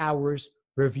 3 hours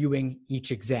reviewing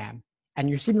each exam. And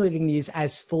you're simulating these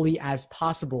as fully as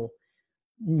possible,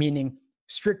 meaning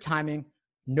strict timing,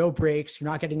 no breaks. You're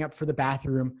not getting up for the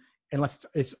bathroom unless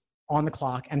it's on the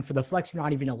clock. And for the flex, you're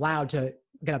not even allowed to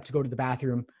get up to go to the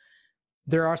bathroom.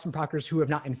 There are some proctors who have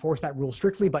not enforced that rule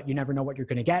strictly, but you never know what you're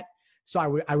going to get. So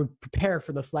I would prepare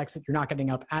for the flex that you're not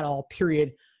getting up at all,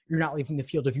 period. You're not leaving the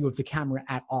field of view of the camera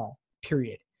at all,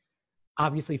 period.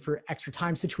 Obviously, for extra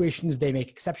time situations, they make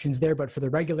exceptions there, but for the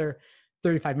regular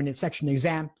 35-minute section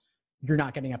exam, you're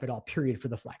not getting up at all, period, for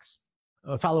the flex.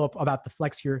 A follow-up about the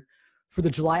flex here. For the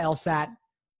July LSAT,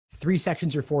 3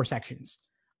 sections or 4 sections.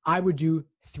 I would do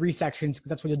 3 sections because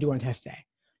that's what you'll do on test day.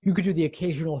 You could do the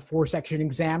occasional 4-section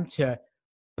exam to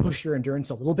push your endurance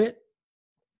a little bit.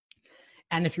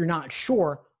 And if you're not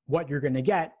sure what you're going to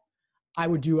get, I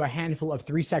would do a handful of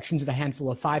 3 sections and a handful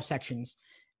of 5 sections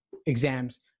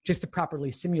exams just to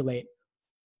properly simulate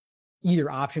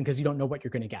either option, because you don't know what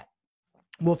you're going to get.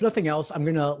 Well, if nothing else, I'm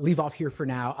going to leave off here for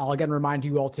now. I'll again remind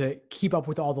you all to keep up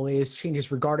with all the latest changes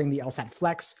regarding the LSAT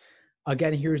Flex.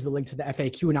 Again, here's the link to the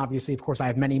FAQ. And obviously, of course, I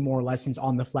have many more lessons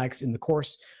on the Flex in the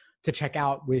course to check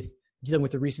out with dealing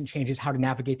with the recent changes, how to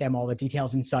navigate them, all the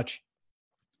details and such.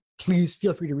 Please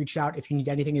feel free to reach out if you need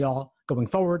anything at all going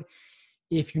forward.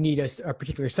 If you need a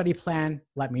particular study plan,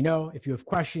 let me know. If you have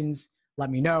questions,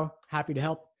 let me know. Happy to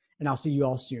help. And I'll see you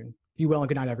all soon. Be well and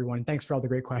good night, everyone. Thanks for all the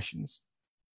great questions.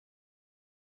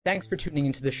 Thanks for tuning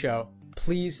into the show.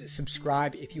 Please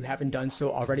subscribe if you haven't done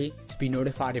so already to be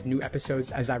notified of new episodes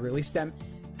as I release them.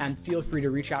 And feel free to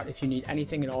reach out if you need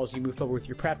anything at all as you move forward with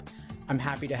your prep. I'm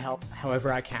happy to help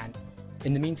however I can.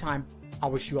 In the meantime, I'll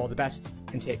wish you all the best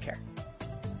and take care.